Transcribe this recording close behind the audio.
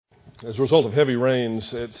as a result of heavy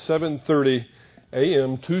rains at 7:30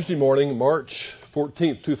 a.m. Tuesday morning, March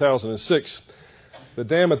 14th, 2006. The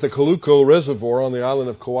dam at the Coluco Reservoir on the island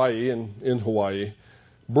of Kauai in Hawaii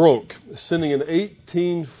broke, sending an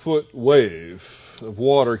 18-foot wave of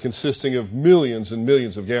water consisting of millions and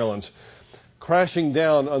millions of gallons crashing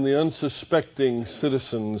down on the unsuspecting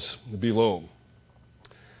citizens below.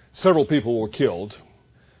 Several people were killed,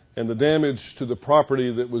 and the damage to the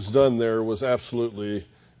property that was done there was absolutely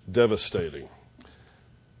devastating.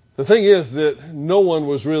 The thing is that no one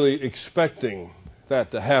was really expecting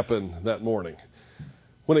that to happen that morning.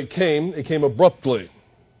 When it came abruptly,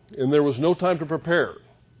 and there was no time to prepare,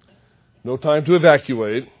 no time to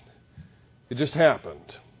evacuate. It just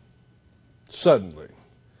happened suddenly.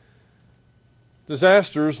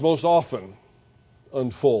 Disasters most often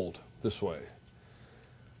unfold this way.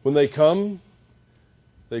 When they come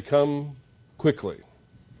quickly,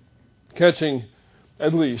 catching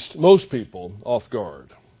at least most people off guard.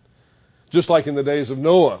 Just like in the days of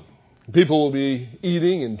Noah, people will be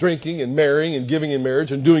eating and drinking and marrying and giving in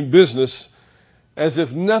marriage and doing business as if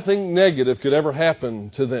nothing negative could ever happen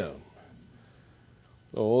to them.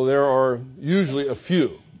 Oh, there are usually a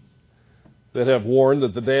few that have warned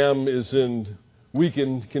that the dam is in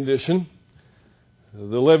weakened condition,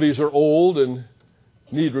 the levees are old and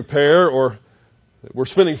need repair, or we're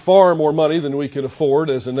spending far more money than we can afford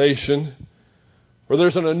as a nation, or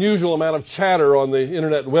there's an unusual amount of chatter on the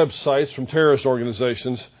internet websites from terrorist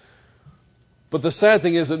organizations. But the sad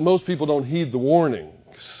thing is that most people don't heed the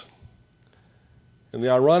warnings. And the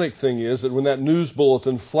ironic thing is that when that news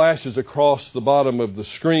bulletin flashes across the bottom of the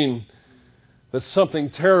screen that something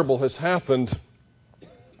terrible has happened,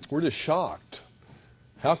 we're just shocked.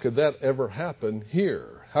 How could that ever happen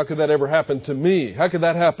here? How could that ever happen to me? How could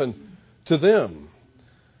that happen to them?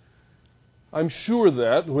 I'm sure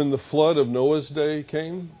that when the flood of Noah's day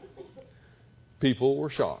came, people were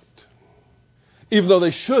shocked, even though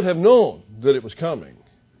they should have known that it was coming.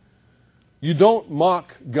 You don't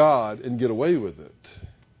mock God and get away with it.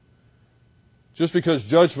 Just because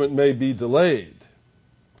judgment may be delayed,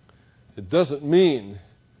 it doesn't mean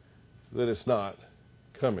that it's not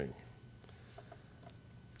coming.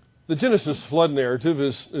 The Genesis flood narrative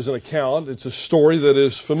is an account. It's a story that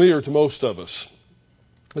is familiar to most of us.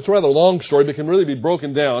 It's a rather long story, but can really be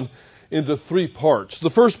broken down into three parts.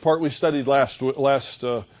 The first part we studied last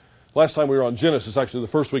time we were on Genesis, actually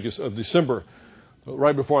the first week of December,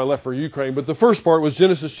 right before I left for Ukraine. But the first part was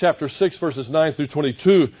Genesis chapter 6, verses 9 through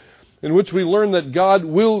 22, in which we learn that God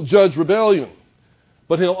will judge rebellion,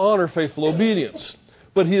 but He'll honor faithful obedience.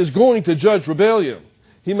 But He is going to judge rebellion.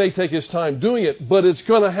 He may take His time doing it, but it's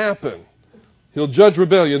going to happen. He'll judge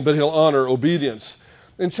rebellion, but He'll honor obedience.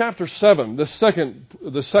 In chapter 7, the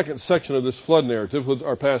second section of this flood narrative, with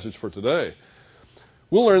our passage for today,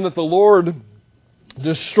 we'll learn that the Lord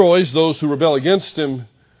destroys those who rebel against Him,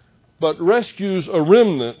 but rescues a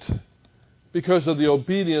remnant because of the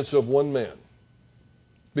obedience of one man.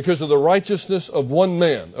 Because of the righteousness of one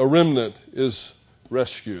man, a remnant is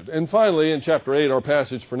rescued. And finally, in chapter 8, our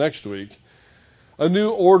passage for next week, a new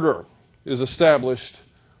order is established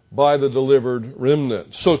by the delivered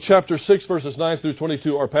remnant. So chapter 6, verses 9 through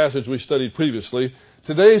 22, our passage we studied previously.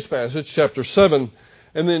 Today's passage, chapter 7,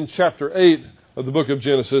 and then chapter 8 of the book of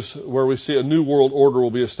Genesis, where we see a new world order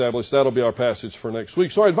will be established. That'll be our passage for next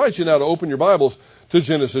week. So I invite you now to open your Bibles to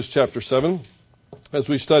Genesis chapter 7 as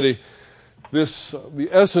we study the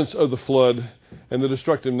essence of the flood and the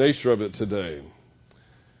destructive nature of it today.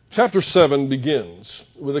 Chapter 7 begins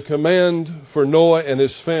with a command for Noah and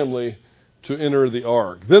his family to enter the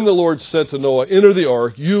ark. Then the Lord said to Noah, "Enter the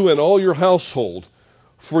ark, you and all your household,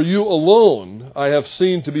 for you alone I have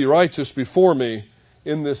seen to be righteous before me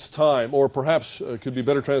in this time," or perhaps could be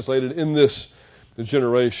better translated, in this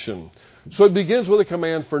generation. So it begins with a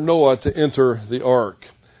command for Noah to enter the ark.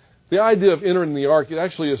 The idea of entering the ark, it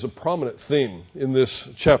actually is a prominent theme in this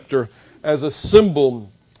chapter as a symbol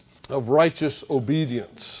of righteous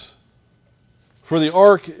obedience. For the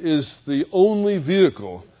ark is the only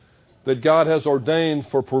vehicle that God has ordained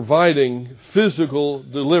for providing physical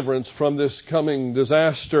deliverance from this coming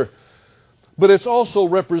disaster. But it's also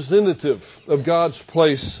representative of God's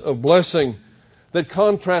place of blessing that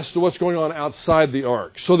contrasts to what's going on outside the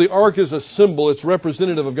ark. So the ark is a symbol, it's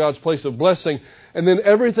representative of God's place of blessing, and then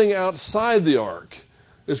everything outside the ark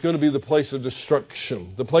is going to be the place of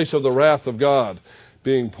destruction, the place of the wrath of God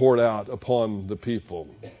being poured out upon the people.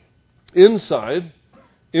 Inside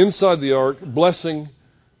the ark, blessing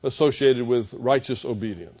associated with righteous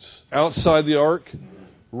obedience. Outside the ark,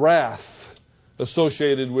 wrath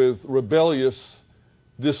associated with rebellious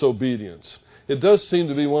disobedience. it does seem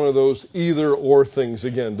to be one of those either-or things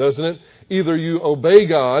again, doesn't it? Either you obey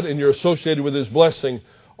God and you're associated with His blessing,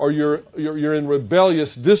 or you're in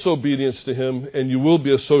rebellious disobedience to Him and you will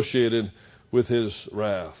be associated with His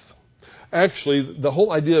wrath. Actually, the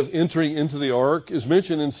whole idea of entering into the ark is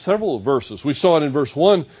mentioned in several verses. We saw it in verse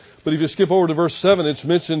 1, but if you skip over to verse 7, it's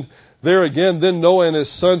mentioned there again. Then Noah and his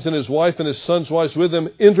sons and his wife and his sons' wives with them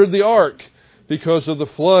entered the ark because of the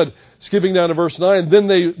flood. Skipping down to verse 9, then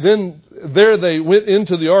they went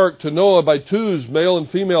into the ark to Noah by twos, male and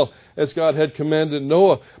female, as God had commanded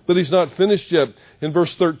Noah. But he's not finished yet. In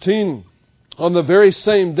verse 13, on the very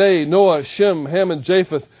same day, Noah, Shem, Ham, and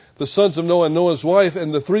Japheth, the sons of Noah and Noah's wife,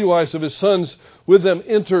 and the 3 wives of his sons with them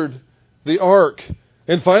entered the ark.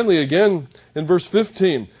 And finally again, in verse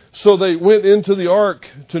 15, so they went into the ark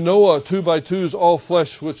to Noah, 2 by 2s, all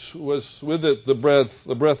flesh which was with it, the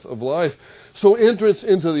breath of life. So entrance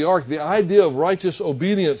into the ark, the idea of righteous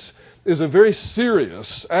obedience, is a very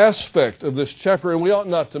serious aspect of this chapter, and we ought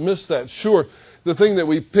not to miss that. Sure, the thing that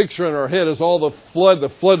we picture in our head is all the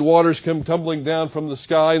flood waters come tumbling down from the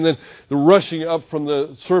sky, and then the rushing up from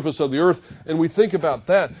the surface of the earth, and we think about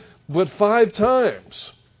that. But 5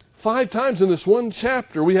 times in this one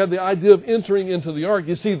chapter, we have the idea of entering into the ark.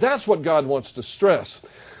 You see, that's what God wants to stress.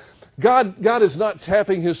 God is not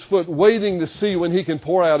tapping His foot, waiting to see when He can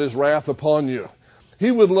pour out His wrath upon you. He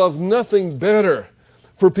would love nothing better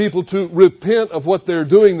for people to repent of what they're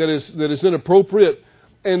doing that is inappropriate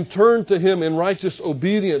and turn to Him in righteous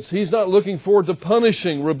obedience. He's not looking forward to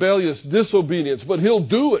punishing rebellious disobedience, but He'll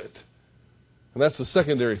do it. And that's the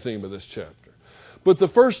secondary theme of this chapter. But the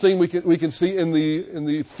first thing we can see in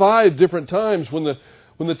the 5 different times when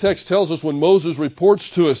the text tells us, when Moses reports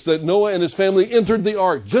to us that Noah and his family entered the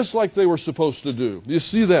ark just like they were supposed to do. You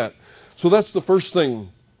see that? So that's the first thing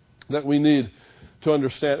that we need to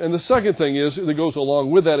understand. And the second thing is, that goes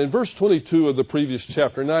along with that, in verse 22 of the previous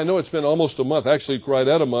chapter. Now, I know it's been almost a month, actually right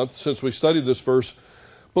at a month, since we studied this verse.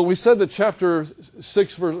 But we said that chapter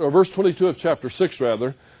 6, or verse 22 of chapter 6,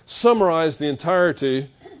 rather, summarized the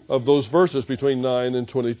entirety of those verses between 9 and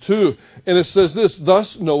 22. And it says this,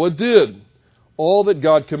 thus Noah did all that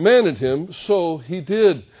God commanded him, so he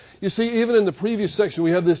did. You see, even in the previous section,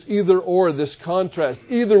 we have this either or, this contrast.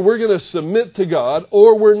 Either we're going to submit to God,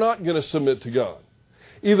 or we're not going to submit to God.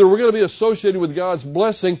 Either we're going to be associated with God's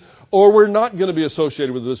blessing, or we're not going to be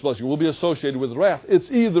associated with this blessing. We'll be associated with wrath.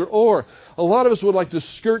 It's either or. A lot of us would like to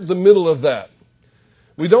skirt the middle of that.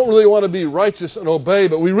 We don't really want to be righteous and obey,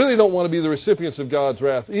 but we really don't want to be the recipients of God's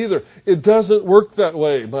wrath either. It doesn't work that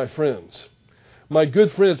way, my friends. My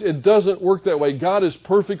good friends, it doesn't work that way. God is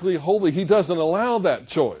perfectly holy. He doesn't allow that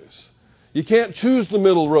choice. You can't choose the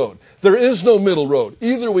middle road. There is no middle road.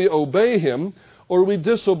 Either we obey Him or we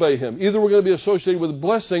disobey Him. Either we're going to be associated with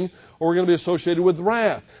blessing or we're going to be associated with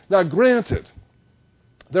wrath. Now, granted,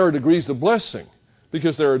 there are degrees of blessing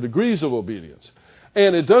because there are degrees of obedience.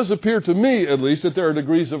 And it does appear to me, at least, that there are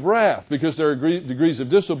degrees of wrath because there are degrees of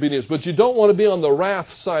disobedience. But you don't want to be on the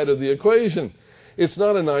wrath side of the equation. It's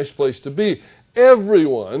not a nice place to be.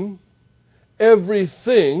 Everything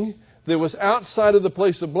that was outside of the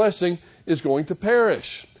place of blessing is going to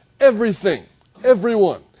perish. Everything.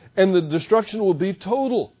 Everyone. And the destruction will be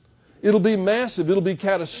total. It'll be massive. It'll be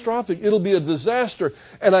catastrophic. It'll be a disaster.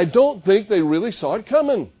 And I don't think they really saw it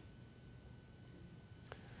coming.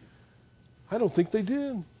 I don't think they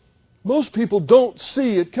did. Most people don't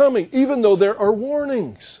see it coming, even though there are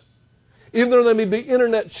warnings. Even though there may be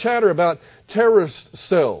internet chatter about terrorist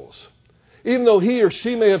cells. Even though he or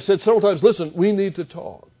she may have said several times, listen, we need to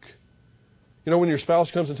talk. You know, when your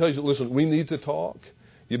spouse comes and tells you, listen, we need to talk,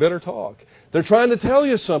 you better talk. They're trying to tell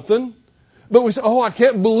you something, but we say, oh, I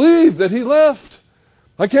can't believe that he left.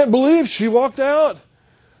 I can't believe she walked out.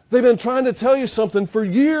 They've been trying to tell you something for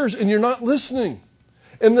years, and you're not listening.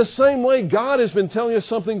 In the same way, God has been telling us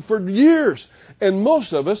something for years, and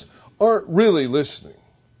most of us aren't really listening.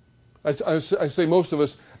 I say most of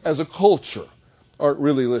us, as a culture, aren't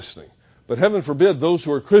really listening. But heaven forbid those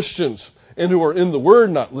who are Christians and who are in the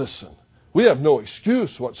Word not listen. We have no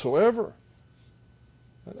excuse whatsoever.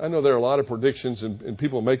 I know there are a lot of predictions, and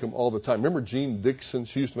people make them all the time. Remember Jean Dixon?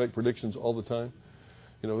 She used to make predictions all the time.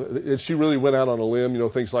 You know, she really went out on a limb. You know,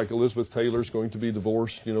 things like Elizabeth Taylor's going to be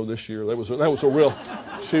divorced, you know, this year. That was a real.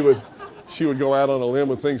 She would go out on a limb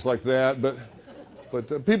with things like that.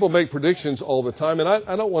 But people make predictions all the time, and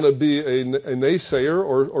I don't want to be a naysayer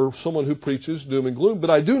or someone who preaches doom and gloom,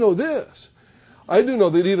 but I do know this. I do know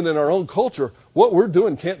that even in our own culture, what we're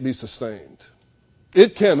doing can't be sustained.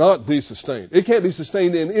 It cannot be sustained. It can't be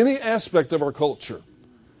sustained in any aspect of our culture.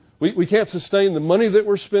 We can't sustain the money that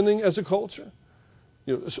we're spending as a culture.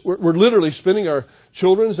 We're literally spending our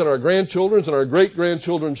children's and our grandchildren's and our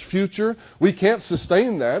great-grandchildren's future. We can't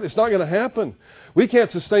sustain that. It's not going to happen. We can't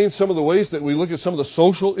sustain some of the ways that we look at some of the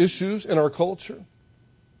social issues in our culture.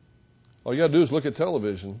 All you got to do is look at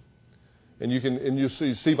television, and you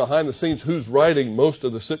see behind the scenes who's writing most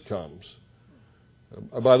of the sitcoms.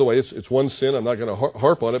 By the way, it's one sin. I'm not going to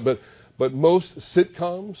harp on it, but most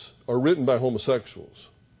sitcoms are written by homosexuals.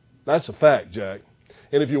 That's a fact, Jack.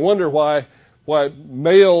 And if you wonder why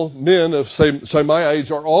male men of, say my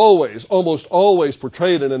age are almost always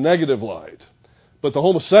portrayed in a negative light, but the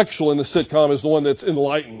homosexual in the sitcom is the one that's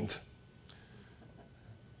enlightened.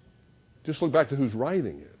 Just look back to who's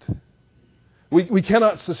writing it. We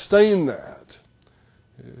cannot sustain that.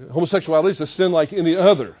 Homosexuality is a sin like any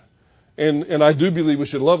other. And I do believe we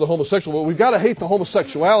should love the homosexual, but we've got to hate the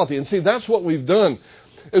homosexuality. And see, that's what we've done.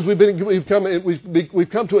 Is we've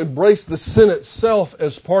come to embrace the sin itself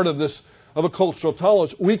as part of a cultural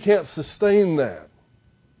tolerance. We can't sustain that.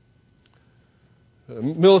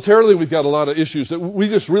 Militarily, we've got a lot of issues that we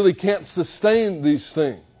just really can't sustain these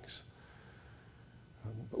things.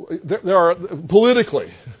 There are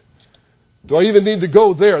politically. Do I even need to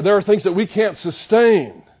go there? There are things that we can't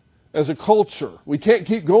sustain as a culture. We can't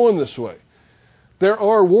keep going this way. There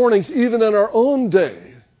are warnings even in our own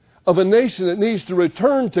day of a nation that needs to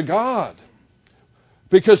return to God.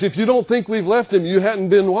 Because if you don't think we've left Him, you hadn't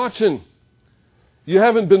been watching. You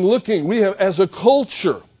haven't been looking. We have, as a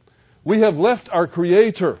culture, we have left our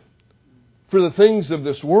Creator for the things of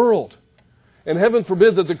this world. And heaven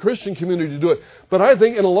forbid that the Christian community do it. But I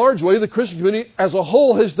think in a large way, the Christian community as a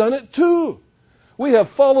whole has done it too. We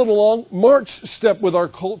have followed along, march step with our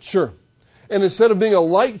culture. And instead of being a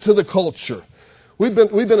light to the culture, we've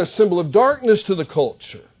been a symbol of darkness to the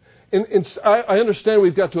culture. And I understand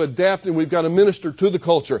we've got to adapt and we've got to minister to the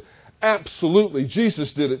culture. Absolutely.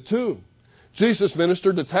 Jesus did it too. Jesus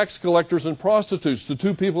ministered to tax collectors and prostitutes, the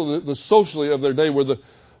two people that socially of their day were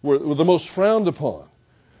the most frowned upon.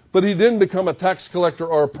 But He didn't become a tax collector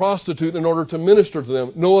or a prostitute in order to minister to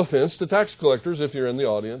them. No offense to tax collectors if you're in the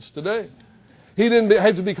audience today. He didn't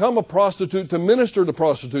have to become a prostitute to minister to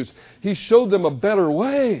prostitutes. He showed them a better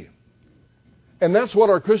way. And that's what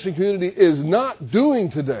our Christian community is not doing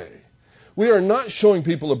today. We are not showing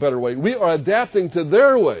people a better way. We are adapting to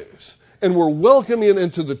their ways. And we're welcoming it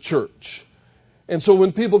into the church. And so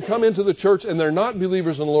when people come into the church and they're not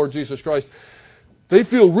believers in the Lord Jesus Christ, they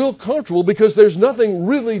feel real comfortable because there's nothing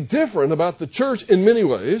really different about the church in many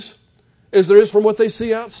ways as there is from what they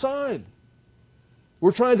see outside.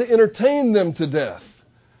 We're trying to entertain them to death.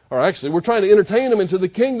 Or actually, we're trying to entertain them into the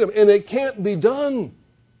kingdom, and it can't be done.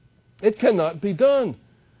 It cannot be done.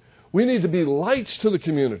 We need to be lights to the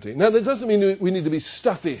community. Now, that doesn't mean we need to be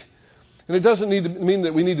stuffy. And it doesn't mean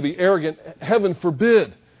that we need to be arrogant. Heaven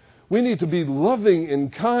forbid. We need to be loving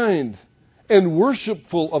and kind and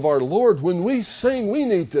worshipful of our Lord. When we sing, we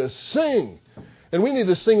need to sing. And we need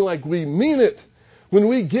to sing like we mean it. When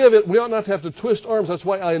we give it, we ought not to have to twist arms. That's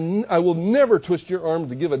why I will never twist your arm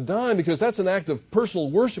to give a dime, because that's an act of personal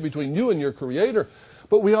worship between you and your Creator.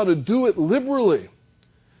 But we ought to do it liberally.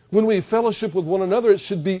 When we fellowship with one another, it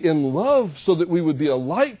should be in love so that we would be a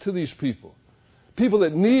light to these people. People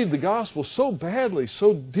that need the gospel so badly,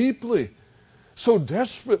 so deeply, so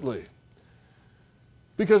desperately.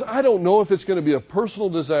 Because I don't know if it's going to be a personal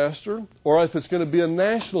disaster or if it's going to be a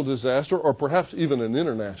national disaster or perhaps even an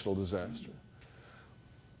international disaster.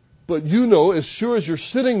 But you know, as sure as you're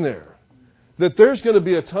sitting there, that there's going to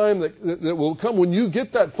be a time that will come when you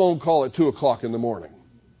get that phone call at 2 o'clock in the morning.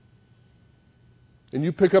 And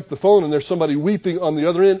you pick up the phone and there's somebody weeping on the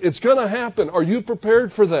other end. It's going to happen. Are you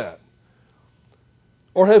prepared for that?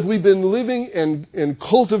 Or have we been living and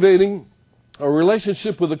cultivating a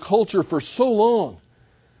relationship with the culture for so long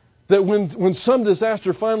that when some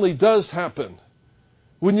disaster finally does happen,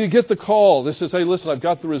 when you get the call that says, hey, listen, I've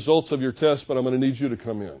got the results of your test, but I'm going to need you to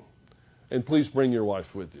come in. And please bring your wife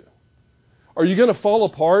with you. Are you going to fall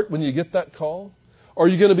apart when you get that call? Or are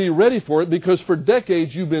you going to be ready for it? Because for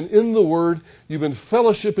decades you've been in the Word, you've been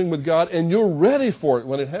fellowshipping with God, and you're ready for it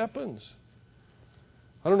when it happens.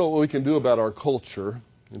 I don't know what we can do about our culture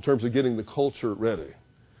in terms of getting the culture ready.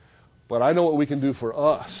 But I know what we can do for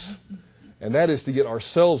us. And that is to get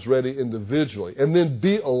ourselves ready individually. And then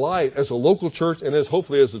be a light as a local church and as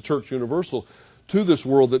hopefully as the church universal to this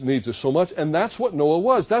world that needs us so much. And that's what Noah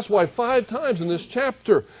was. That's why 5 times in this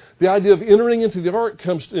chapter the idea of entering into the ark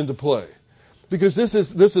comes into play. Because this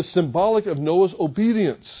is symbolic of Noah's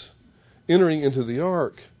obedience, entering into the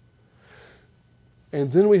ark.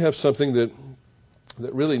 And then we have something that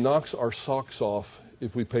really knocks our socks off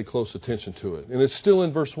if we pay close attention to it. And it's still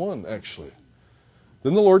in verse 1, actually.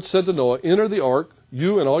 Then the Lord said to Noah, enter the ark,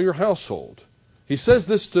 you and all your household. He says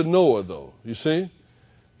this to Noah, though. You see?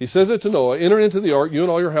 He says it to Noah, enter into the ark, you and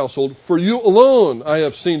all your household. For you alone I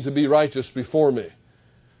have seen to be righteous before me.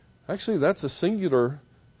 Actually, that's a singular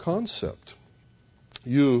concept.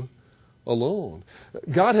 You alone.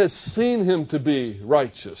 God has seen him to be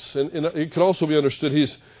righteous. And it can also be understood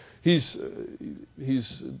he's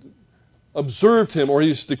observed him, or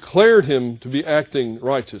he's declared him to be acting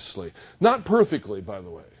righteously. Not perfectly, by the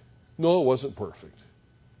way. Noah wasn't perfect.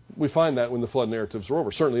 We find that when the flood narratives are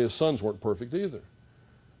over. Certainly his sons weren't perfect either.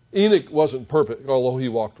 Enoch wasn't perfect, although he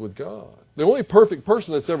walked with God. The only perfect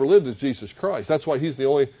person that's ever lived is Jesus Christ. That's why he's the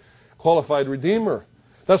only qualified Redeemer.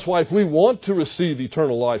 That's why if we want to receive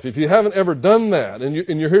eternal life, if you haven't ever done that, and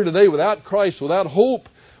you're here today without Christ, without hope,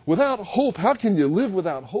 how can you live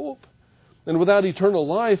without hope and without eternal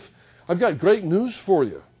life? I've got great news for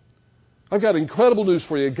you. I've got incredible news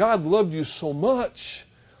for you. God loved you so much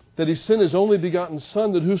that he sent his only begotten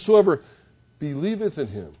Son, that whosoever believeth in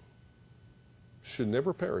him should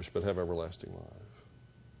never perish but have everlasting life.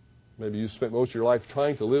 Maybe you spent most of your life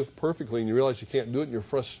trying to live perfectly and you realize you can't do it and you're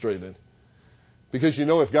frustrated. Because you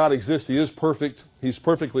know if God exists, he is perfect, he's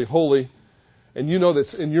perfectly holy, and you know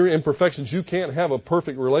that in your imperfections you can't have a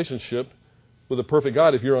perfect relationship with a perfect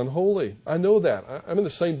God if you're unholy. I know that. I'm in the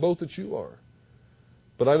same boat that you are.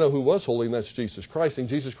 But I know who was holy, and that's Jesus Christ. And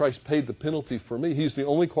Jesus Christ paid the penalty for me. He's the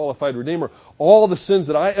only qualified Redeemer. All the sins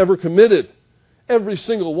that I ever committed, every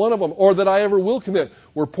single one of them, or that I ever will commit,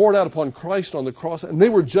 were poured out upon Christ on the cross, and they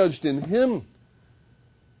were judged in him.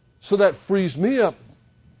 So that frees me up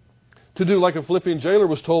to do like a Philippian jailer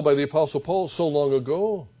was told by the Apostle Paul so long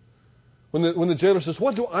ago. When the jailer says,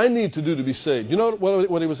 what do I need to do to be saved? You know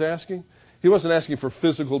what he was asking? He wasn't asking for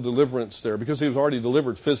physical deliverance there, because he was already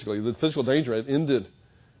delivered physically. The physical danger had ended.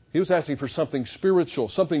 He was asking for something spiritual,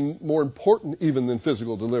 something more important even than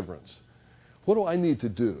physical deliverance. What do I need to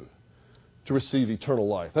do to receive eternal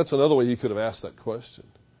life? That's another way he could have asked that question.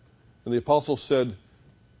 And the apostle said,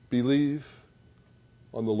 believe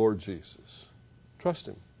on the Lord Jesus. Trust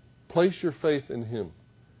him. Place your faith in him,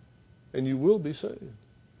 and you will be saved.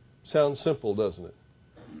 Sounds simple, doesn't it?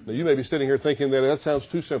 Now, you may be sitting here thinking that sounds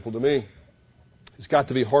too simple to me. It's got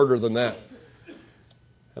to be harder than that.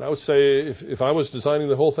 And I would say if I was designing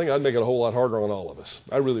the whole thing, I'd make it a whole lot harder on all of us.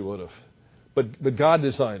 I really would have. But God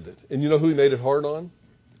designed it. And you know who he made it hard on?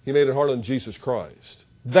 He made it hard on Jesus Christ.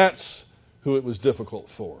 That's who it was difficult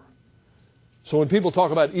for. So when people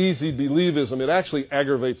talk about easy believism, it actually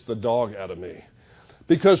aggravates the dog out of me.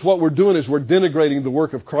 Because what we're doing is we're denigrating the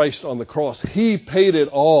work of Christ on the cross. He paid it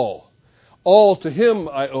all. All to him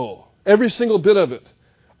I owe. Every single bit of it.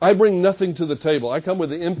 I bring nothing to the table. I come with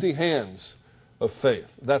the empty hands of faith.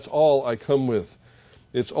 That's all I come with.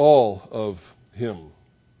 It's all of him.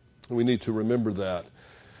 And we need to remember that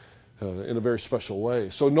in a very special way.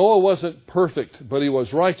 So Noah wasn't perfect, but he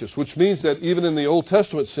was righteous, which means that even in the Old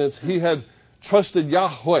Testament sense, he had trusted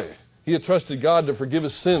Yahweh. He had trusted God to forgive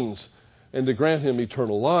his sins and to grant him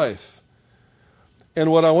eternal life. And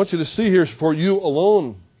what I want you to see here is for you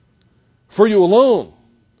alone. For you alone.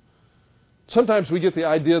 Sometimes we get the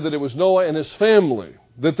idea that it was Noah and his family,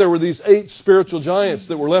 that there were these 8 spiritual giants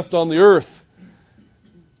that were left on the earth.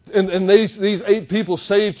 And these 8 people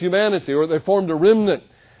saved humanity, or they formed a remnant.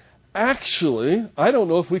 Actually, I don't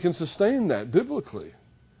know if we can sustain that biblically.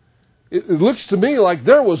 It looks to me like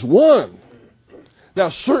there was one. Now,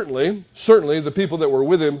 certainly, the people that were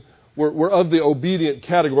with him were of the obedient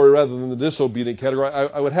category rather than the disobedient category.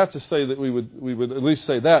 I would have to say that we would at least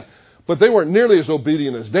say that. But they weren't nearly as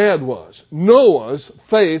obedient as Dad was. Noah's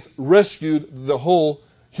faith rescued the whole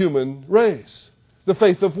human race. The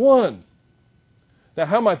faith of one. Now,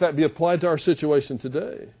 how might that be applied to our situation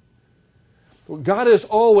today? Well, God has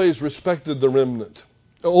always respected the remnant.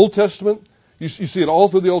 The Old Testament, you see it all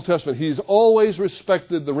through the Old Testament. He's always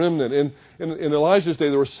respected the remnant. In Elijah's day,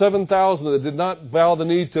 there were 7,000 that did not bow the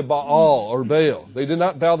knee to Baal or Baal. They did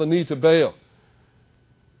not bow the knee to Baal.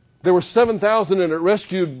 There were 7,000 and it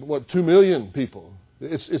rescued, 2 million people.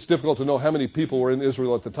 It's difficult to know how many people were in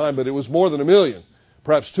Israel at the time, but it was more than 1 million.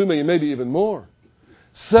 Perhaps 2 million, maybe even more.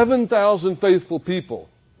 7,000 faithful people.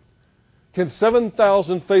 Can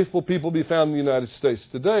 7,000 faithful people be found in the United States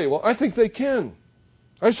today? Well, I think they can.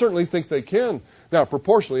 I certainly think they can. Now,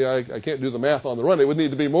 proportionally, I can't do the math on the run. It would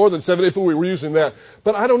need to be more than 7 if we were using that.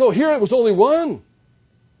 But I don't know. Here it was only one.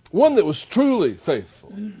 One that was truly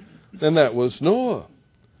faithful. And that was Noah.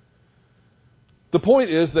 The point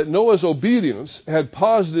is that Noah's obedience had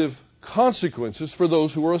positive consequences for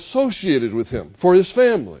those who were associated with him, for his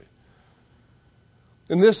family.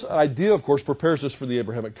 And this idea, of course, prepares us for the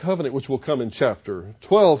Abrahamic covenant, which will come in chapter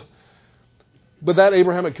 12. But that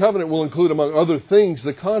Abrahamic covenant will include, among other things,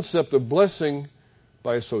 the concept of blessing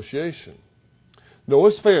by association.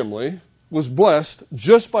 Noah's family was blessed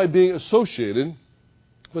just by being associated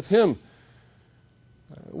with him.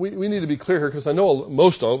 We need to be clear here, because I know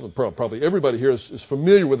most of, probably everybody here is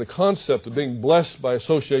familiar with the concept of being blessed by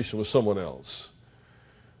association with someone else.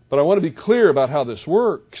 But I want to be clear about how this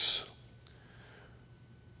works.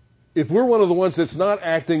 If we're one of the ones that's not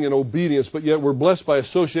acting in obedience, but yet we're blessed by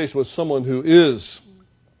association with someone who is,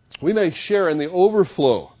 we may share in the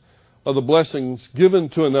overflow of the blessings given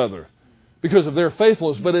to another because of their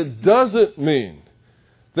faithfulness, but it doesn't mean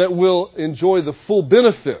that we'll enjoy the full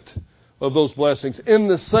benefit of those blessings in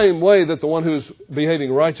the same way that the one who's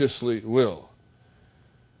behaving righteously will.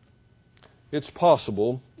 It's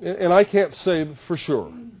possible, and I can't say for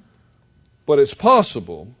sure, but it's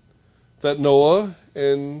possible that Noah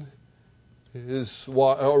and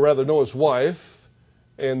Noah's wife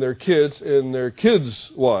and their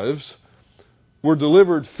kids' wives were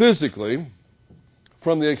delivered physically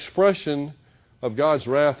from the expression of God's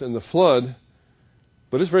wrath in the flood,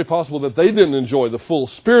 but it's very possible that they didn't enjoy the full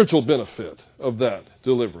spiritual benefit of that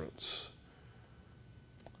deliverance.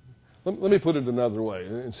 Let me put it another way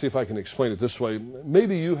and see if I can explain it this way.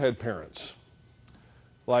 Maybe you had parents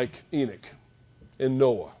like Enoch and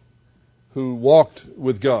Noah who walked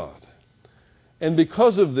with God. And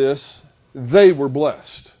because of this, they were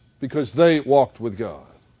blessed because they walked with God.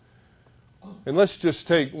 And let's just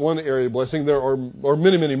take one area of blessing. There are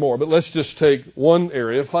many, many more, but let's just take one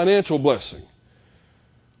area, financial blessing.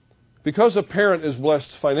 Because a parent is blessed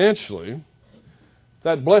financially,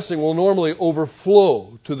 that blessing will normally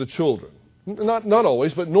overflow to the children. Not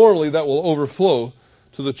always, but normally that will overflow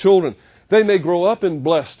to the children. They may grow up in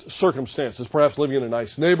blessed circumstances, perhaps living in a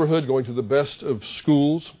nice neighborhood, going to the best of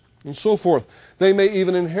schools, and so forth. They may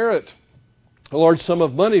even inherit a large sum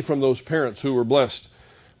of money from those parents who were blessed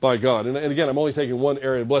by God. And again, I'm only taking one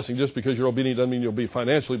area of blessing. Just because you're obedient doesn't mean you'll be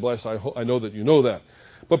financially blessed. I know that you know that.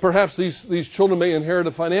 But perhaps these children may inherit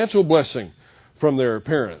a financial blessing from their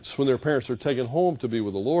parents when their parents are taken home to be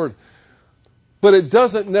with the Lord. But it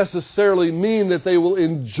doesn't necessarily mean that they will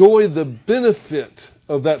enjoy the benefit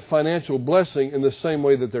of that financial blessing in the same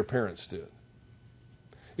way that their parents did.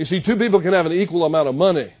 You see, two people can have an equal amount of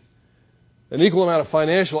money, an equal amount of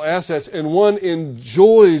financial assets, and one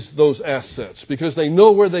enjoys those assets because they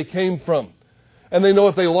know where they came from. And they know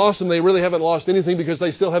if they lost them, they really haven't lost anything because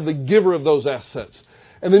they still have the giver of those assets.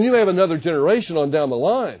 And then you have another generation on down the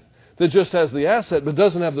line that just has the asset but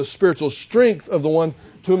doesn't have the spiritual strength of the one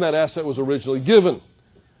to whom that asset was originally given.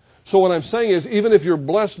 So what I'm saying is, even if you're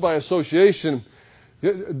blessed by association,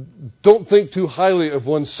 don't think too highly of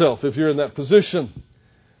oneself if you're in that position,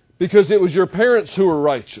 because it was your parents who were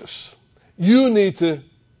righteous. You need to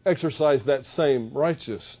exercise that same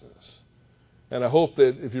righteousness. And I hope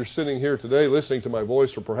that if you're sitting here today listening to my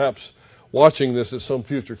voice, or perhaps watching this at some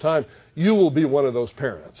future time, you will be one of those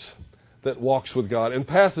parents that walks with God and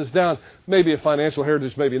passes down maybe a financial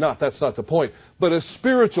heritage, maybe not. That's not the point. But a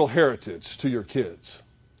spiritual heritage to your kids.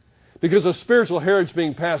 Because a spiritual heritage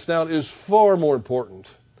being passed down is far more important,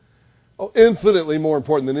 infinitely more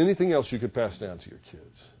important than anything else you could pass down to your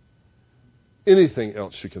kids. Anything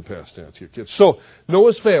else you can pass down to your kids. So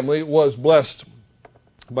Noah's family was blessed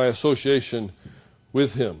by association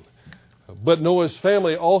with him. But Noah's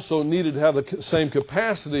family also needed to have the same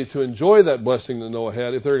capacity to enjoy that blessing that Noah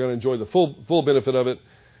had if they're going to enjoy the full benefit of it.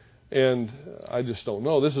 And I just don't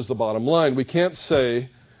know. This is the bottom line. We can't say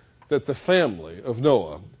that the family of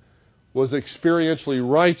Noah was experientially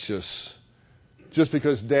righteous just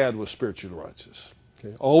because Dad was spiritually righteous.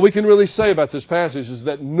 Okay? All we can really say about this passage is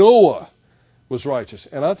that Noah was righteous.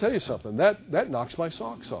 And I'll tell you something, that knocks my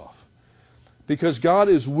socks off. Because God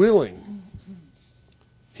is willing.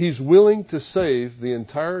 He's willing to save the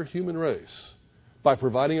entire human race by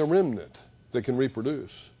providing a remnant that can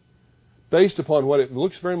reproduce, based upon what it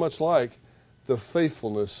looks very much like the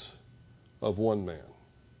faithfulness of one man.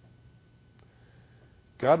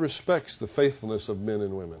 God respects the faithfulness of men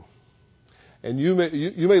and women. And you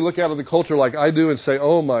may look out at the culture like I do and say,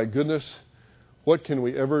 oh my goodness, what can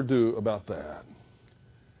we ever do about that?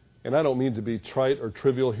 And I don't mean to be trite or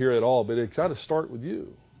trivial here at all, but it's got to start with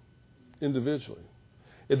you individually.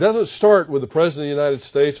 It doesn't start with the President of the United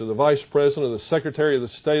States or the Vice President or the Secretary of the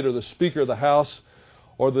State or the Speaker of the House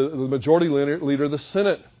or the Majority Leader of the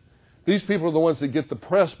Senate. These people are the ones that get the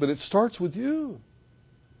press, but it starts with you.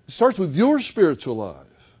 It starts with your spiritual life.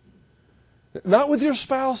 Not with your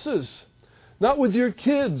spouses. Not with your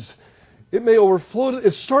kids. It may overflow.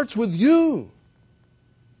 It starts with you.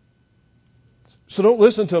 So don't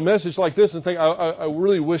listen to a message like this and think, I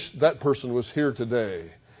really wish that person was here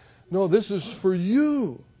today. No, this is for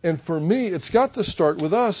you and for me. It's got to start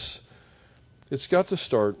with us. It's got to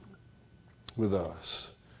start with us.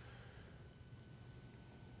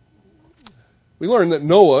 We learn that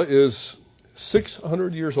Noah is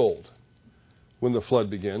 600 years old when the flood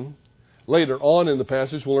began. Later on in the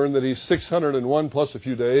passage, we'll learn that he's 601 plus a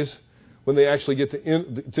few days when they actually get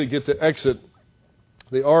to exit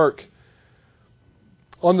the ark.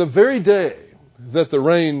 On the very day that the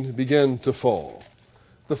rain began to fall,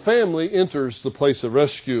 the family enters the place of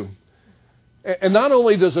rescue. And not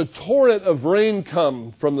only does a torrent of rain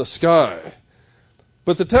come from the sky,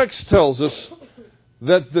 but the text tells us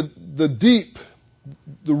that the deep,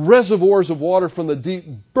 the reservoirs of water from the deep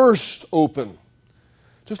burst open.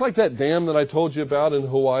 Just like that dam that I told you about in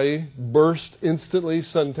Hawaii burst instantly,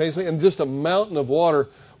 instantaneously, and just a mountain of water.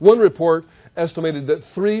 One report estimated that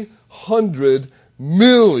 300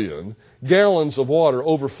 million gallons of water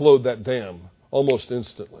overflowed that dam almost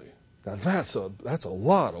instantly. Now that's a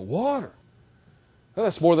lot of water. Now,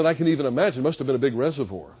 that's more than I can even imagine. It must have been a big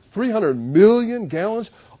reservoir. 300 million gallons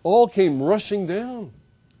all came rushing down.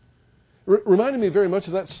 Reminded me very much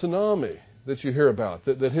of that tsunami that you hear about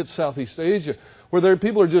that hit Southeast Asia, where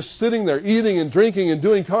people are just sitting there eating and drinking and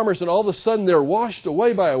doing commerce, and all of a sudden they're washed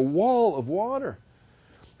away by a wall of water.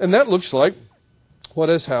 And that looks like what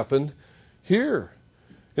has happened here.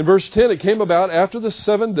 In verse 10, it came about after the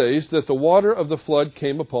 7 days that the water of the flood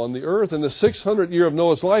came upon the earth. In the 600th year of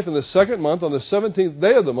Noah's life, in the second month, on the 17th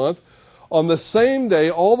day of the month, on the same day,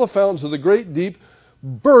 all the fountains of the great deep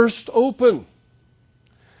burst open.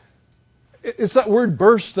 It's that word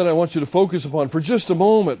burst that I want you to focus upon for just a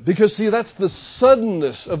moment. Because, see, that's the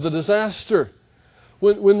suddenness of the disaster.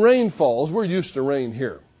 When rain falls, we're used to rain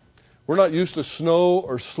here. We're not used to snow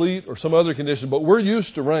or sleet or some other condition, but we're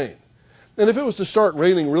used to rain. And if it was to start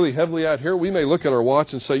raining really heavily out here, we may look at our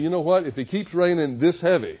watch and say, you know what, if it keeps raining this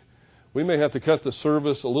heavy, we may have to cut the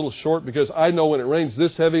service a little short, because I know when it rains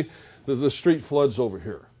this heavy, the street floods over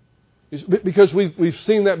here. Because we've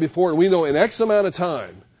seen that before, and we know in X amount of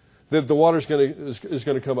time that the water is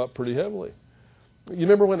going to come up pretty heavily. You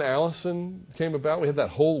remember when Allison came about? We had that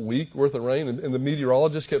whole week worth of rain, and the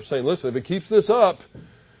meteorologist kept saying, listen, if it keeps this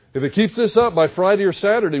up by Friday or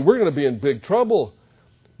Saturday, we're going to be in big trouble.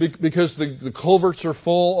 Because the culverts are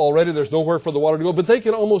full already. There's nowhere for the water to go. But they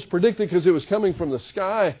can almost predict it because it was coming from the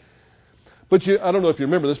sky. But I don't know if you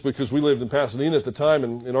remember this, because we lived in Pasadena at the time,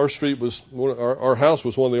 and our street was, our house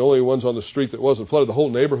was one of the only ones on the street that wasn't flooded. The whole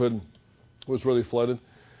neighborhood was really flooded.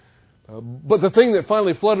 But the thing that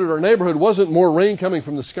finally flooded our neighborhood wasn't more rain coming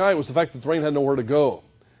from the sky. It was the fact that the rain had nowhere to go.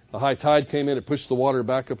 The high tide came in. It pushed the water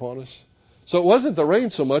back upon us. So it wasn't the rain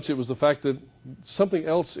so much. It was the fact that something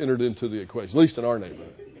else entered into the equation, at least in our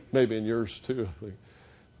neighborhood. Maybe in yours too.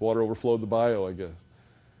 Water overflowed the bayou, I guess.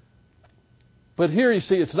 But here you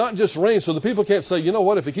see, it's not just rain, so the people can't say, you know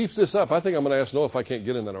what, if it keeps this up, I think I'm going to ask Noah if I can't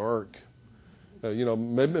get in that ark.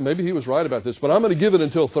 Maybe he was right about this, but I'm going to give it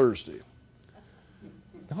until Thursday.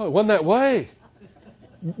 No, it wasn't that way.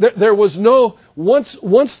 There was no,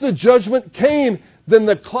 once the judgment came, then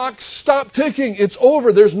the clock stopped ticking. It's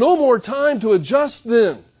over. There's no more time to adjust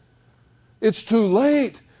then. It's too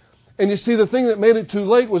late. And you see, the thing that made it too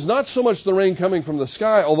late was not so much the rain coming from the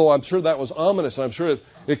sky, although I'm sure that was ominous, and I'm sure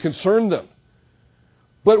it concerned them.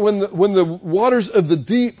 But when the waters of the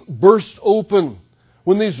deep burst open,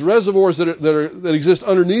 when these reservoirs that exist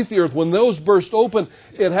underneath the earth, when those burst open,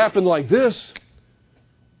 it happened like this.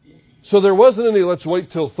 So there wasn't any, let's wait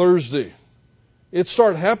till Thursday. It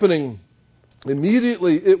started happening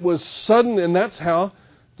immediately. It was sudden, and that's how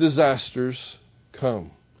disasters come.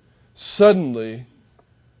 Suddenly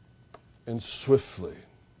and swiftly.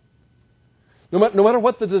 No matter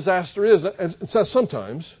what the disaster is, and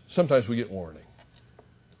sometimes we get warning.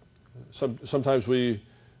 Sometimes we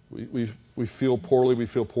feel poorly. We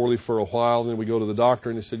feel poorly for a while, and then we go to the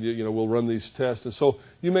doctor, and he said, we'll run these tests. And so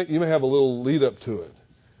you may have a little lead up to it.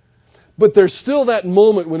 But there's still that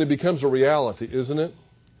moment when it becomes a reality, isn't it?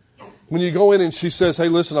 When you go in and she says, hey,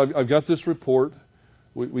 listen, I've got this report.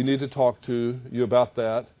 We need to talk to you about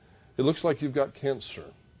that. It looks like you've got cancer.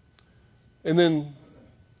 And then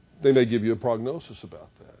they may give you a prognosis about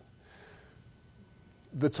that.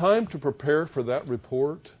 The time to prepare for that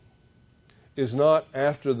report is not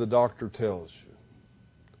after the doctor tells you.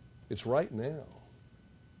 It's right now.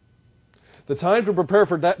 The time to prepare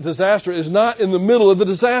for that disaster is not in the middle of the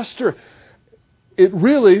disaster. It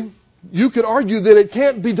really, you could argue that it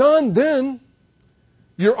can't be done then.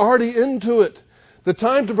 You're already into it. The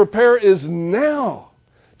time to prepare is now.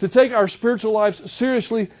 To take our spiritual lives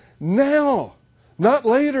seriously now, not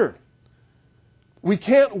later. We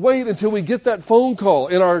can't wait until we get that phone call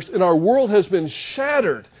and our world has been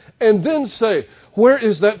shattered And then say, where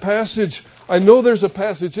is that passage? I know there's a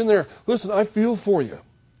passage in there. Listen, I feel for you,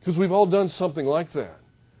 because we've all done something like that.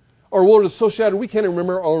 Our world is so shattered we can't even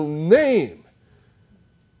remember our own name,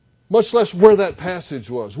 much less where that passage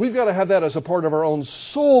was. We've got to have that as a part of our own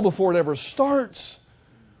soul before it ever starts.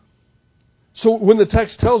 So when the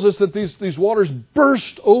text tells us that these waters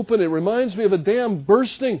burst open, it reminds me of a dam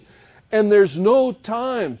bursting, and there's no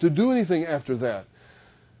time to do anything after that.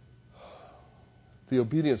 The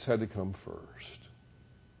obedience had to come first.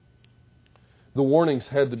 The warnings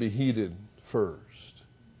had to be heeded first.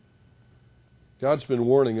 God's been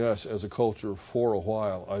warning us as a culture for a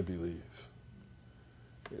while, I believe.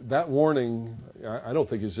 That warning, I don't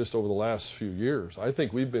think is just over the last few years. I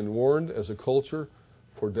think we've been warned as a culture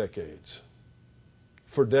for decades.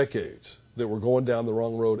 For decades that we're going down the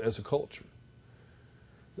wrong road as a culture.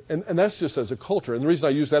 And that's just as a culture. And the reason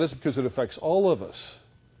I use that is because it affects all of us.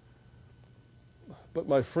 But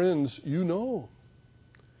my friends, you know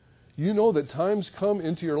that times come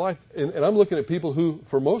into your life, and I'm looking at people who,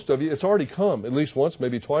 for most of you, it's already come at least once,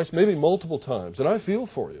 maybe twice, maybe multiple times. And I feel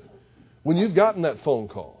for you. When you've gotten that phone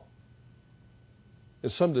call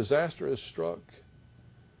and some disaster has struck,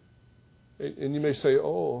 and you may say,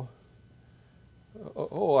 I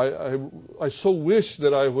so wish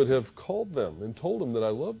that I would have called them and told them that I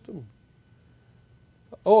loved them.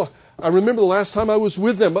 Oh, I remember the last time I was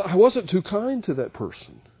with them, but I wasn't too kind to that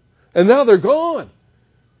person. And now they're gone.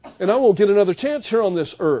 And I won't get another chance here on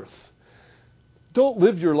this earth. Don't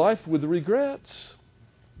live your life with regrets.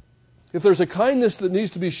 If there's a kindness that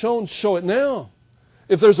needs to be shown, show it now.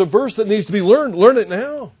 If there's a verse that needs to be learned, learn it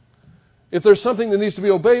now. If there's something that needs to be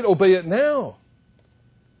obeyed, obey it now.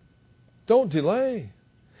 Don't delay.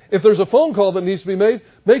 If there's a phone call that needs to be made,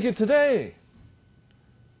 make it today.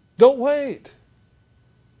 Don't wait.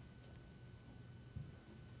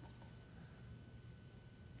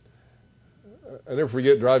 I never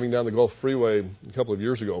forget driving down the Gulf Freeway a couple of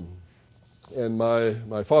years ago, and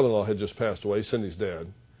my father-in-law had just passed away, Cindy's dad.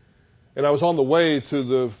 And I was on the way to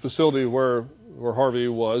the facility where Harvey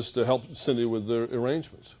was to help Cindy with the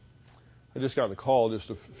arrangements. I just got a call just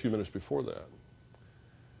a few minutes before that.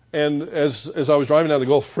 And as I was driving down the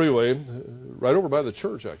Gulf Freeway, right over by the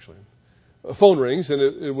church actually, a phone rings, and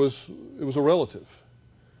it was a relative.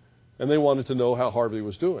 And they wanted to know how Harvey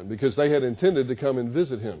was doing, because they had intended to come and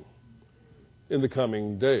visit him in the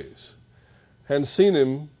coming days. Hadn't seen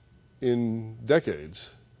him in decades,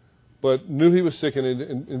 but knew he was sick and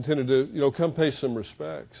intended to, come pay some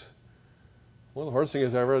respects. One of the hardest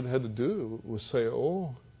things I ever had to do was say,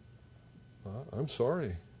 I'm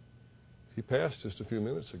sorry. He passed just a few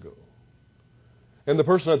minutes ago. And the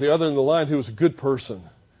person at the other end of the line, who was a good person,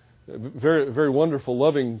 a very, very wonderful,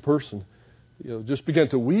 loving person, just began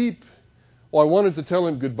to weep. I wanted to tell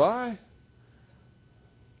him goodbye,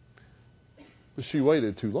 but she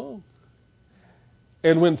waited too long.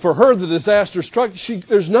 And when for her the disaster struck,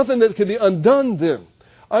 there's nothing that can be undone then.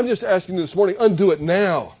 I'm just asking you this morning, undo it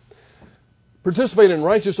now. Participate in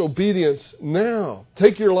righteous obedience now.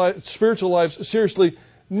 Take your spiritual lives seriously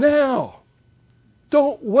now.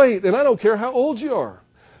 Don't wait. And I don't care how old you are,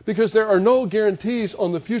 because there are no guarantees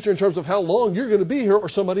on the future in terms of how long you're going to be here or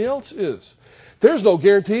somebody else is. There's no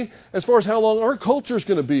guarantee as far as how long our culture is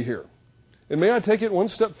going to be here. And may I take it one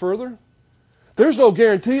step further? There's no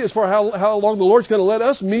guarantee as far as how long the Lord's going to let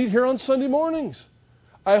us meet here on Sunday mornings.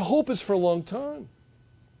 I hope it's for a long time.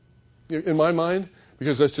 In my mind,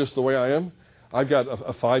 because that's just the way I am, I've got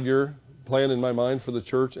a 5-year plan in my mind for the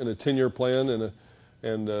church, and a 10-year plan,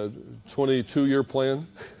 and a 22-year plan.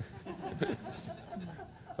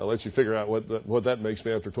 I'll let you figure out what that makes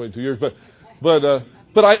me after 22 years.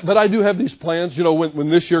 But I do have these plans. When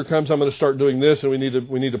this year comes, I'm going to start doing this, and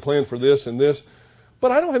we need to plan for this and this.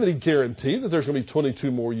 But I don't have any guarantee that there's going to be 22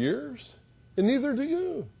 more years, and neither do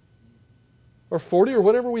you. Or 40 or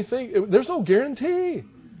whatever we think. There's no guarantee.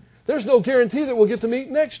 There's no guarantee that we'll get to meet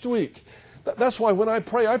next week. That's why when I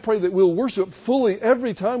pray that we'll worship fully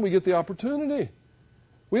every time we get the opportunity.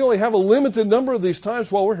 We only have a limited number of these times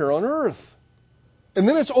while we're here on earth. And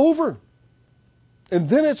then it's over. And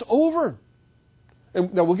then it's over.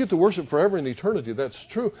 And now we'll get to worship forever in eternity. That's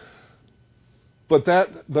true. But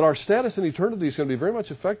our status in eternity is going to be very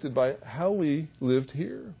much affected by how we lived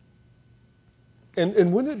here.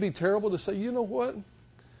 And wouldn't it be terrible to say, you know what?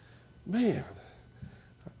 Man,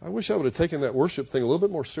 I wish I would have taken that worship thing a little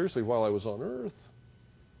bit more seriously while I was on earth.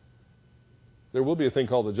 There will be a thing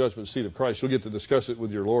called the judgment seat of Christ. You'll get to discuss it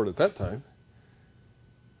with your Lord at that time.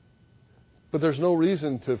 But there's no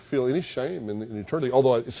reason to feel any shame in eternity,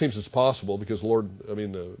 although it seems it's possible because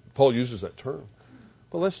Paul uses that term.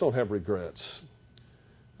 But let's don't have regrets.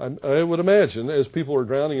 I would imagine, as people were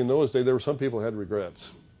drowning in Noah's day, there were some people who had regrets.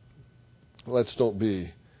 Let's don't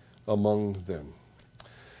be among them.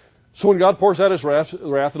 So when God pours out His wrath,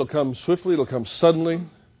 it'll come swiftly, it'll come suddenly,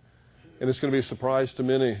 and it's going to be a surprise to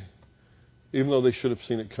many, even though they should have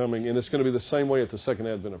seen it coming. And it's going to be the same way at the second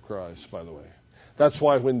advent of Christ, by the way. That's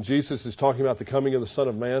why when Jesus is talking about the coming of the Son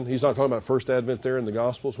of Man, He's not talking about first advent there in the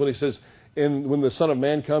Gospels. When He says, when the Son of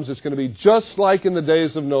Man comes, it's going to be just like in the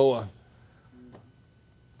days of Noah.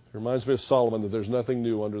 It reminds me of Solomon that there's nothing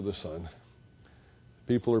new under the sun.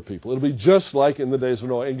 People are people. It'll be just like in the days of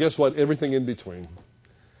Noah. And guess what? Everything in between.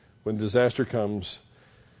 When disaster comes,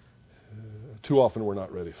 too often we're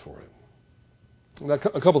not ready for it. Now,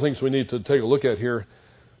 a couple things we need to take a look at here.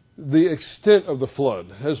 The extent of the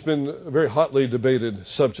flood has been a very hotly debated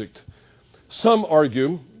subject. Some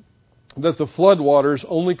argue that the flood waters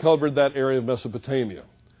only covered that area of Mesopotamia.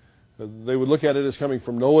 They would look at it as coming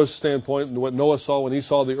from Noah's standpoint, and what Noah saw when he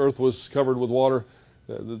saw the earth was covered with water.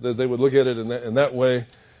 They would look at it in that way.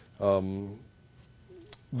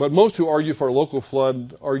 But most who argue for a local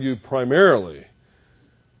flood argue primarily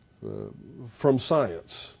from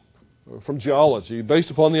science, from geology, based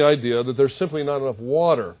upon the idea that there's simply not enough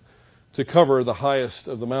water to cover the highest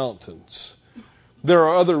of the mountains. There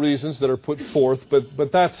are other reasons that are put forth,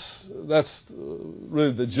 but that's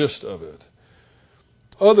really the gist of it.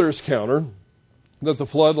 Others counter that the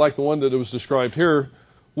flood, like the one that was described here,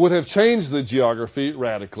 would have changed the geography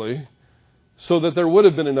radically so that there would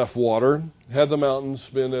have been enough water had the mountains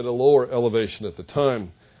been at a lower elevation at the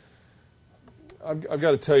time. I've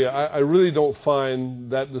got to tell you, I really don't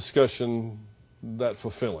find that discussion that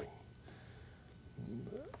fulfilling.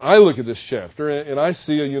 I look at this chapter and I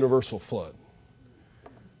see a universal flood.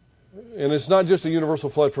 And it's not just a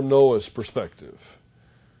universal flood from Noah's perspective.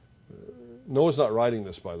 Noah's not writing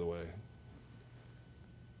this, by the way.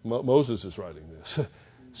 Moses is writing this.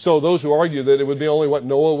 So those who argue that it would be only what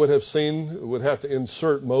Noah would have seen would have to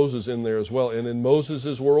insert Moses in there as well. And in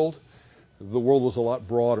Moses' world, the world was a lot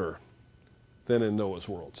broader than in Noah's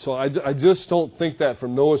world. So I just don't think that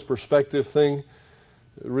from Noah's perspective thing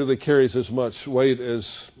really carries as much weight as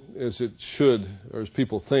it should, or as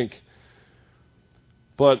people think.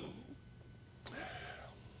 But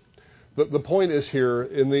the point is here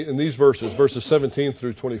in these verses 17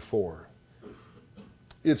 through 24,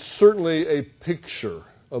 it's certainly a picture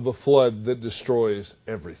of a flood that destroys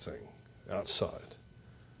everything outside.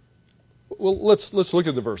 Well, let's look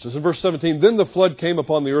at the verses. In verse 17, then the flood came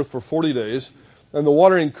upon the earth for 40 days, and the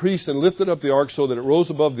water increased and lifted up the ark so that it rose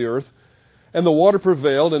above the earth. And the water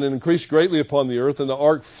prevailed and it increased greatly upon the earth, and the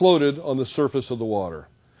ark floated on the surface of the water.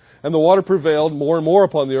 And the water prevailed more and more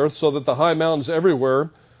upon the earth, so that the high mountains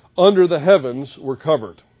everywhere under the heavens were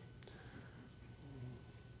covered.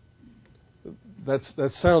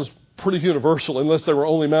 That sounds pretty universal, unless there were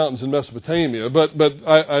only mountains in Mesopotamia. But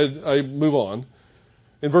I move on.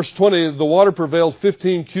 In verse 20, the water prevailed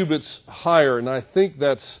 15 cubits higher, and I think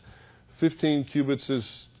that's 15 cubits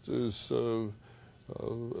is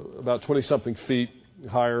about 20-something feet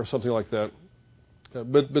higher, something like that.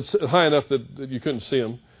 But high enough that you couldn't see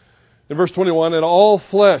them. In verse 21, and all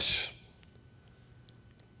flesh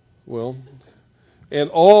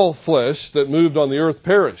that moved on the earth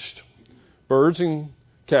perished. Birds and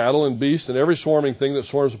cattle and beasts and every swarming thing that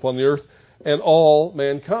swarms upon the earth, and all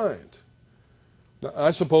mankind. Now,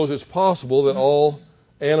 I suppose it's possible that all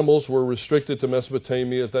animals were restricted to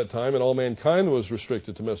Mesopotamia at that time, and all mankind was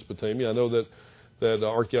restricted to Mesopotamia. I know that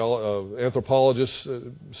anthropologists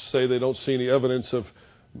say they don't see any evidence of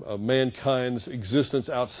mankind's existence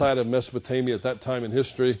outside of Mesopotamia at that time in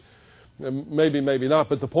history. Maybe not,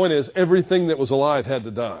 but the point is, everything that was alive had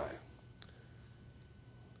to die.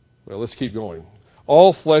 Well, let's keep going.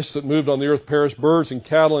 All flesh that moved on the earth perished, birds and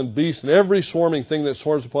cattle and beasts and every swarming thing that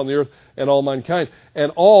swarms upon the earth, and all mankind.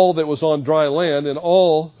 And all that was on dry land, and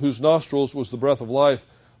all whose nostrils was the breath of life,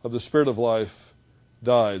 of the spirit of life,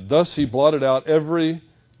 died. Thus He blotted out every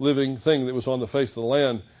living thing that was on the face of the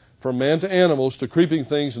land, from man to animals to creeping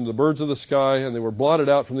things and the birds of the sky, and they were blotted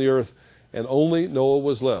out from the earth, and only Noah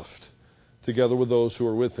was left, together with those who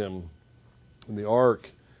were with him in the ark.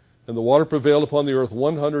 And the water prevailed upon the earth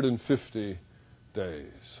 150 days.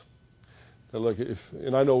 Now look,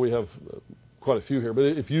 and I know we have quite a few here, but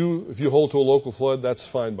if you hold to a local flood, that's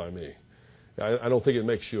fine by me. I don't think it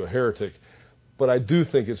makes you a heretic, but I do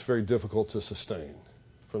think it's very difficult to sustain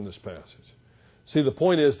from this passage. See, the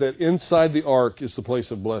point is that inside the ark is the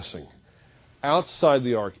place of blessing. Outside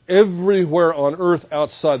the ark, everywhere on earth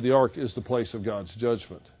outside the ark is the place of God's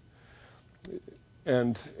judgment.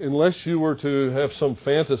 And unless you were to have some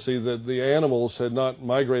fantasy that the animals had not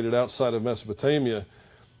migrated outside of Mesopotamia,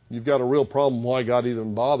 you've got a real problem why God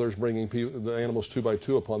even bothers bringing the animals 2 by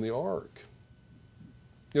 2 upon the ark.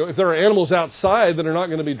 If there are animals outside that are not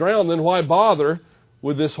going to be drowned, then why bother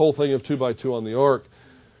with this whole thing of 2 by 2 on the ark?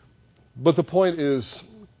 But the point is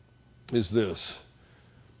this.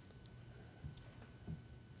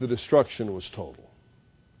 The destruction was total.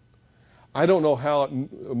 I don't know how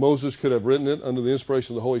Moses could have written it under the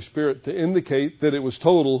inspiration of the Holy Spirit to indicate that it was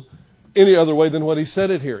total any other way than what he said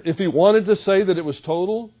it here. If he wanted to say that it was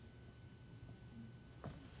total,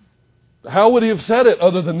 how would he have said it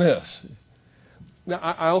other than this? Now,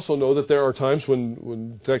 I also know that there are times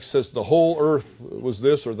when the text says the whole earth was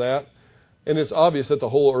this or that, and it's obvious that the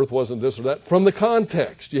whole earth wasn't this or that from the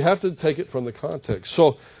context. You have to take it from the context.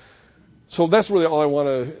 So that's really all I want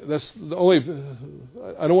to,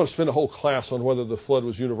 I don't want to spend a whole class on whether the flood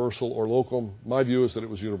was universal or local. My view is that it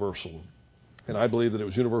was universal. And I believe that it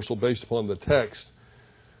was universal based upon the text,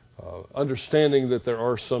 understanding that there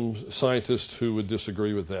are some scientists who would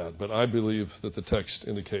disagree with that. But I believe that the text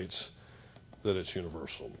indicates that it's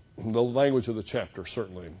universal. The language of the chapter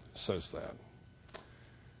certainly says that.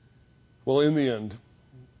 Well, in the end,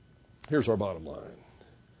 here's our bottom line.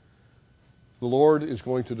 The Lord is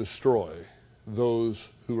going to destroy those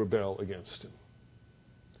who rebel against him.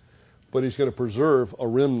 But he's going to preserve a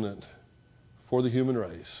remnant for the human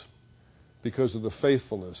race because of the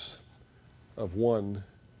faithfulness of one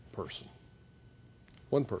person.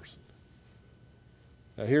 One person.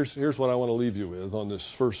 Now here's what I want to leave you with on this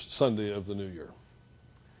first Sunday of the new year.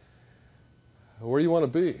 Where do you want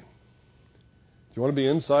to be? Do you want to be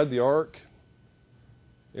inside the ark?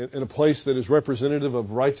 In a place that is representative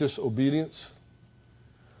of righteous obedience?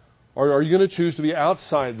 Or are you going to choose to be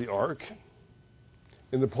outside the ark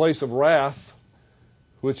in the place of wrath,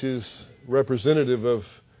 which is representative of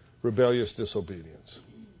rebellious disobedience?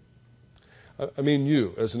 I mean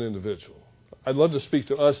you as an individual. I'd love to speak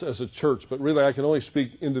to us as a church, but really I can only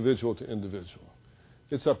speak individual to individual.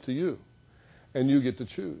 It's up to you, and you get to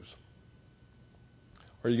choose.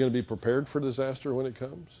 Are you going to be prepared for disaster when it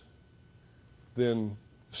comes? Then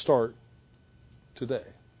start today.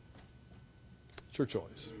 It's your choice.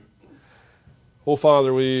 Oh,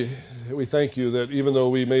 Father, we thank you that even though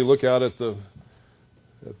we may look out at the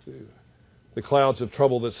clouds of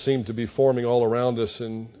trouble that seem to be forming all around us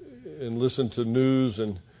and listen to news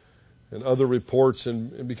and other reports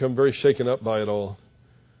and become very shaken up by it all,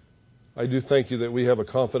 I do thank you that we have a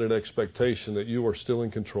confident expectation that you are still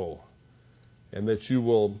in control and that you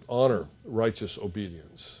will honor righteous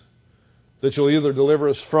obedience. That you'll either deliver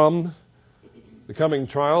us from the coming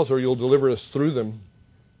trials or you'll deliver us through them.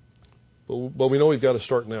 But we know we've got to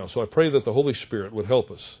start now. So I pray that the Holy Spirit would help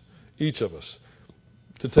us, each of us,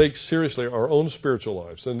 to take seriously our own spiritual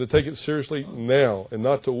lives and to take it seriously now and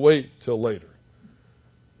not to wait till later.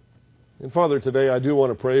 And Father, today I do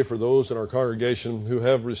want to pray for those in our congregation who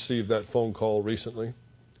have received that phone call recently,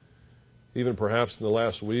 even perhaps in the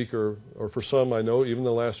last week or for some I know even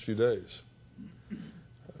the last few days.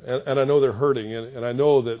 And I know they're hurting, and I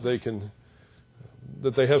know that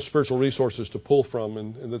they have spiritual resources to pull from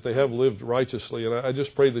and that they have lived righteously. And I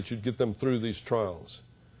just pray that you'd get them through these trials,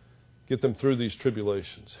 get them through these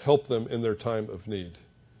tribulations, help them in their time of need.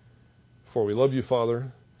 For we love you,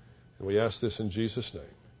 Father, and we ask this in Jesus' name.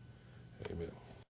 Amen.